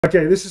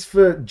Okay, this is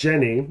for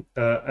Jenny,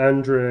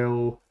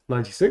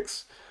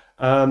 Andrel96.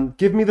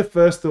 Give me the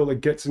first thought that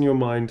gets in your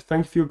mind.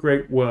 Thank you for your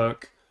great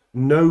work.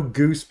 No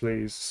goose,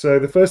 please. So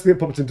the first thing that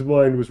popped into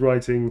mind was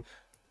writing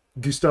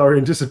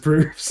Goosestarion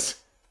Disapproves.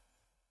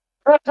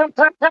 I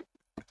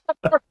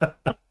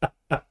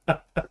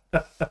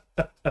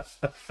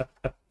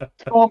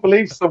can't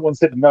believe someone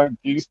said no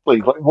goose,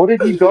 please. Like, what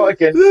have you got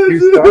against That's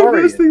the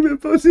first Goosetarion? thing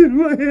that popped in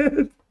my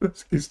head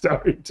was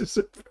Goosestarion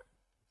Disapproves.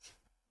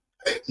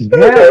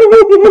 Yeah.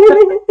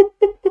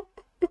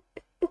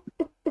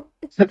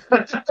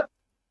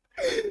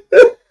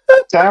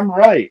 Damn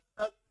right.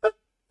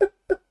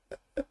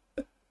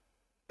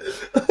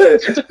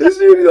 It's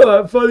really not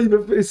that funny,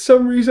 but for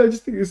some reason I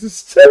just think it's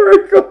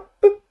hysterical.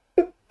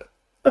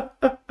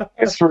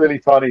 It's really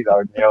funny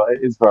though, Neil. It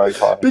is very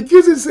funny.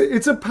 Because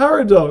it's a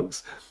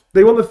paradox.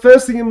 They want the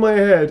first thing in my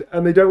head,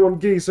 and they don't want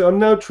geese. So I'm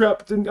now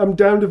trapped, and I'm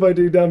damned if I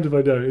do, damned if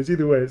I don't. It's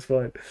either way, it's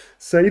fine.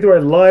 So either I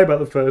lie about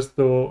the first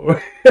thought,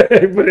 or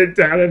I put it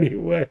down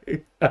anyway.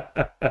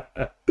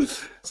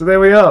 So there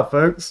we are,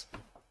 folks.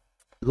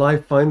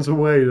 Life finds a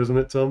way, doesn't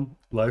it, Tom?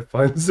 Life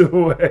finds a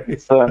way.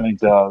 It certainly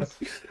does.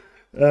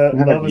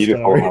 Love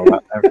Beautiful story. how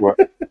that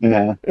works.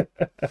 Yeah.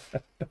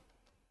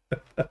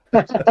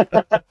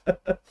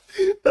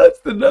 That's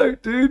the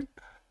note, dude.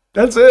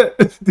 That's it.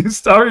 The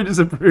story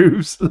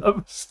disapproves.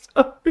 Love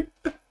story.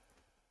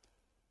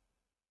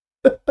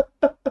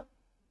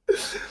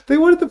 They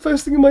wanted the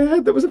first thing in my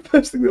head. That was the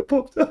first thing that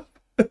popped up.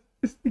 I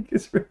just think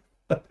it's really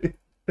funny.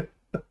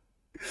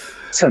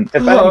 Listen,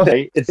 if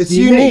anything, it's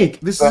unique.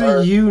 This is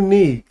a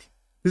unique.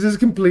 This is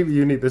completely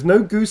unique. There's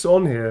no goose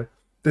on here.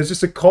 There's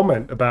just a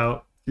comment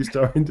about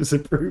Goosestarion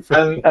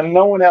Disapproving. And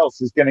no one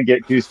else is going to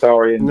get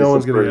Goosetarion. No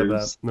one's going to get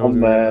that. No one's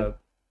going to get that.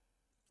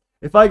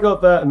 If I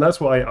got that, and that's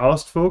what I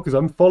asked for, because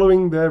I'm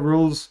following their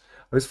rules,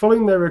 I was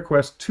following their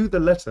request to the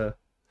letter,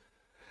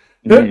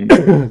 then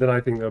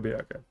I think they'll be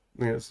okay. I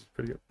think that's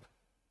pretty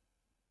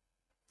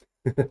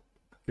good.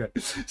 Okay,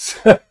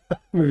 so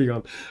moving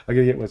on. I'm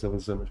going to get myself in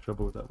so much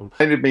trouble with that one.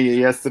 Reminded me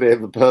yesterday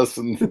of a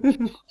person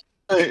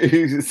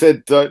who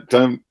said, don't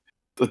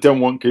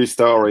want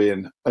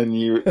Goosestarion, and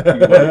you wrote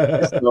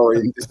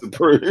Goosestarion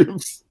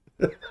Disapproves.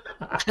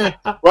 Right,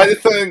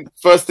 the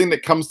first thing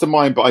that comes to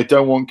mind, but I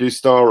don't want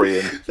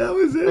Goosestarion. That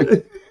was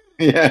it.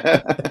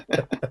 Yeah.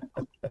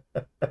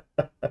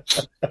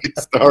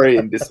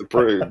 Goosestarion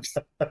Disapproves.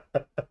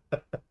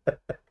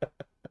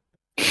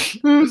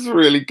 It was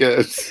really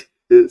good.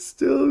 It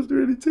still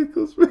really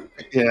tickles me.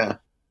 Yeah.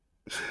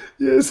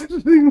 Yes,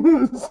 the thing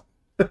was,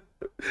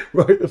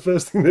 right, the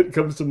first thing that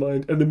comes to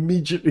mind, and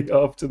immediately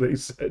after they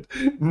said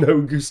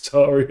no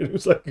Goosestarion, it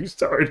was like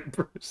Goosestarion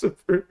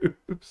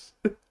disapproves.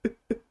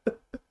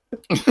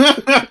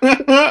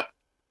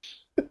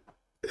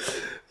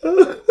 Oh,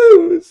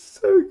 that was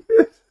so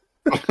good.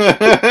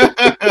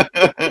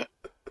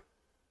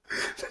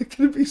 They're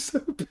gonna be so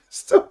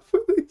pissed off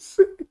when they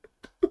see it.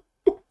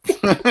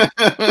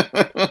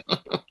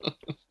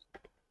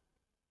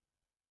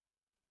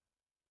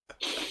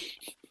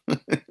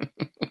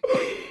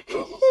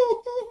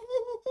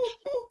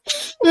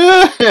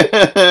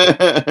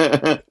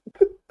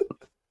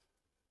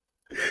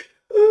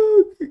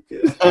 Oh, good.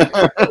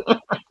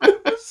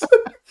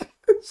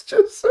 It's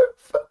just so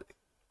funny.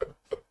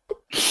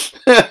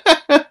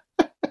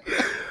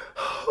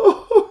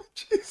 Oh,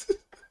 Jesus.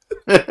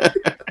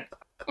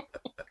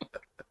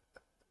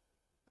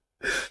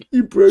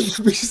 You broke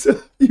me,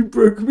 sir. You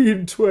broke me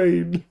in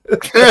twain.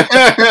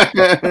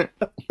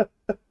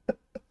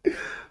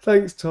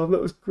 Thanks, Tom.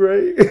 That was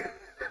great.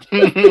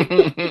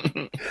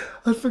 I'd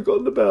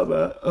forgotten about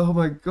that. Oh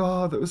my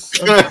god, that was.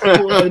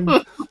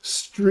 I'm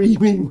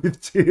streaming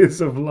with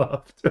tears of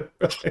laughter.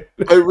 Right?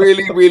 I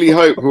really, really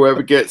hope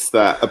whoever gets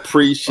that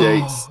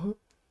appreciates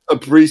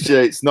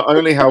not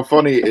only how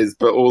funny it is,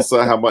 but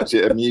also how much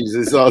it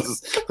amuses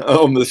us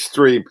on the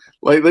stream.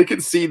 Like, they can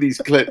see these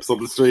clips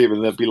on the stream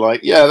and they'll be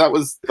like, "Yeah, that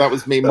was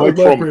me." My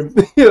print.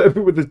 Yeah,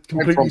 with a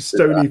completely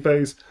stony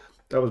face.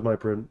 That was my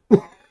print.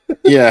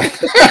 Yeah.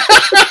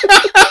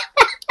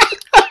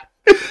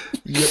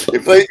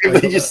 If they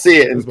just see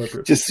it and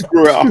just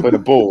screw it up in a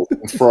ball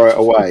and throw it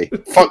away.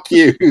 Fuck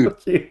you.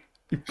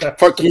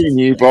 Fuck you,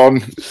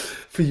 Newbon.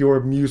 For your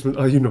amusement,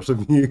 are you not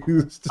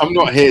amused? I'm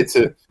not here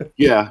to.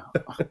 Yeah,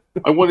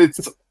 I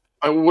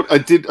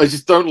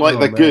just don't like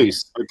that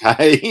goose.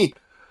 Okay.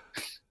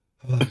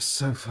 Oh, that's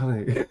so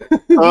funny.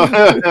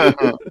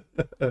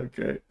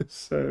 Okay,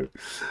 so,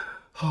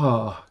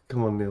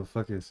 come on, Neil,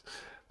 fuck this.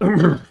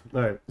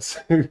 Right,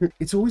 so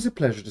it's always a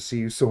pleasure to see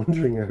you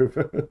sauntering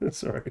over.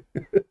 Sorry.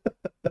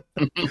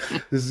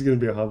 This is going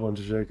to be a hard one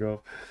to shake off.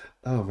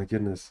 Oh my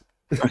goodness.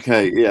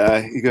 Okay,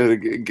 yeah, you gotta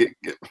get.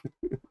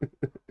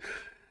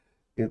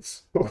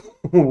 It's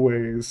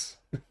always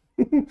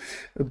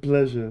a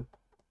pleasure.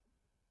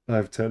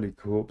 I've totally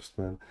corpsed,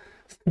 man.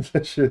 It's a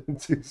pleasure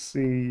to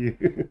see you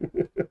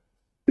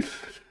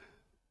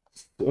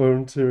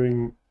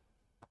sauntering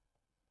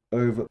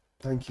over.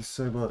 Thank you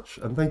so much.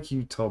 And thank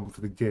you, Tom,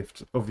 for the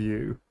gift of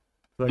you.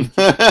 Thank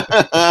you.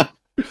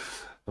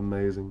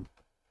 Amazing.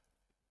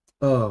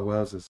 Oh,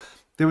 wowzers.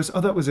 There was,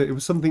 oh, that was it. It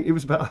was something, it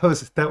was about,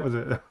 that was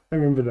it. I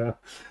remember now.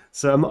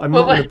 So I'm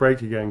not going to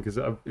break again because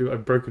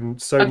I've broken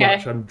so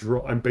much.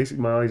 I'm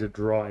basically, my eyes are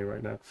dry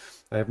right now.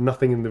 I have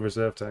nothing in the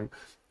reserve tank.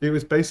 It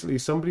was basically,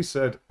 somebody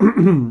said,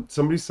 how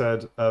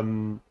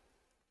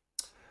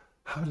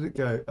did it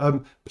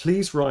go?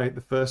 Please write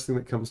the first thing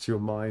that comes to your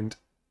mind,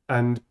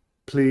 and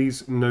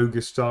please no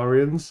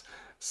Gustarians.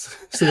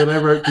 So then I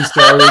wrote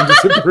Goosestarion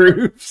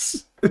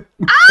Disapproves.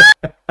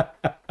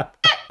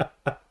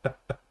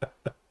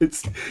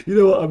 It's, you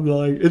know what, I'm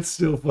lying. It's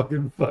still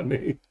fucking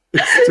funny.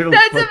 It's still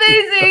That's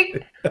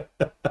amazing.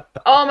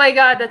 Oh my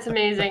god, that's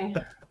amazing.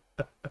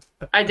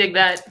 I dig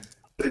that.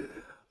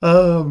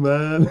 Oh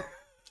man.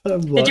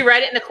 Did you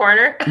write it in the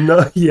corner?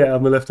 No, yeah,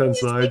 on the left-hand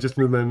side, just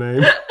with my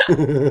name.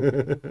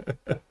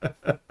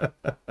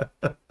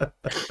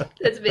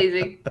 That's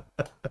amazing.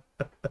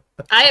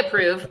 I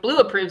approve. Blue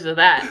approves of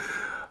that.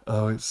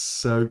 Oh, it's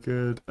so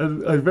good.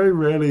 And I very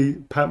rarely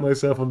pat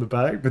myself on the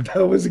back, but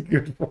that was a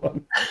good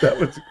one. That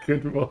was a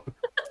good one.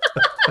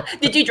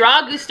 Did you draw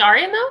a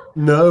Goosestarion though?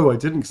 No, I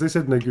didn't, because they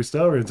said no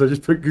Goosestarians. I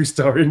just put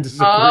Goosestarion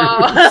Disapproves.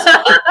 Oh.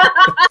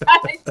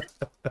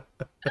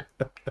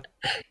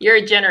 You're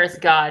a generous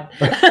god.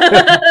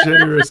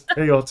 Generous,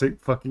 chaotic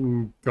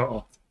fucking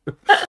god.